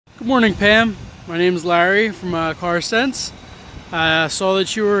Good morning, Pam. My name is Larry from Car Sense. I saw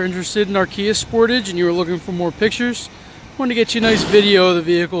that you were interested in our Kia Sportage and you were looking for more pictures. I wanted to get you a nice video of the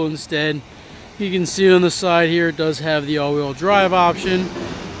vehicle instead. You can see on the side here it does have the all-wheel drive option.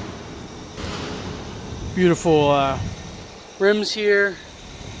 Beautiful rims here.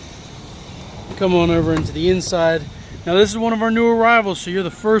 Come on over into the inside. Now this is one of our new arrivals, so you're the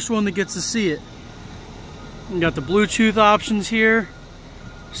first one that gets to see it. You got the Bluetooth options here.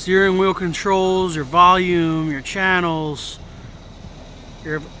 Steering wheel controls, your volume, your channels,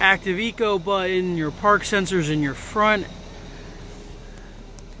 your active eco button, your park sensors in your front,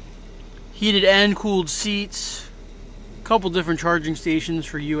 heated and cooled seats, a couple different charging stations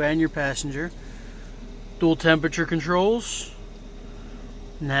for you and your passenger, dual temperature controls,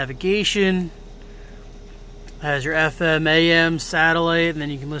 navigation, has your FM, AM, satellite, and then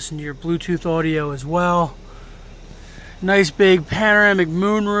you can listen to your Bluetooth audio as well. Nice big panoramic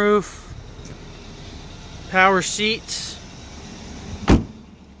moonroof, power seats.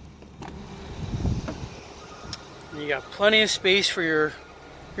 You got plenty of space for your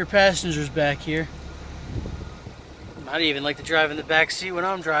passengers back here. I'd even like to drive in the back seat when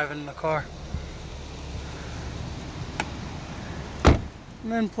I'm driving in the car. And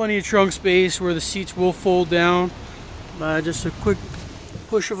then plenty of trunk space where the seats will fold down. Just a quick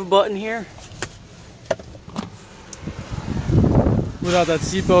push of a button here. Without that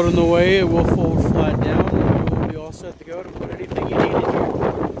seatbelt in the way, it will fold flat down and you will be all set to go to put anything you need in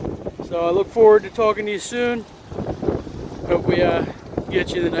here. So I look forward to talking to you soon. Hope we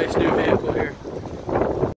get you the nice new vehicle here.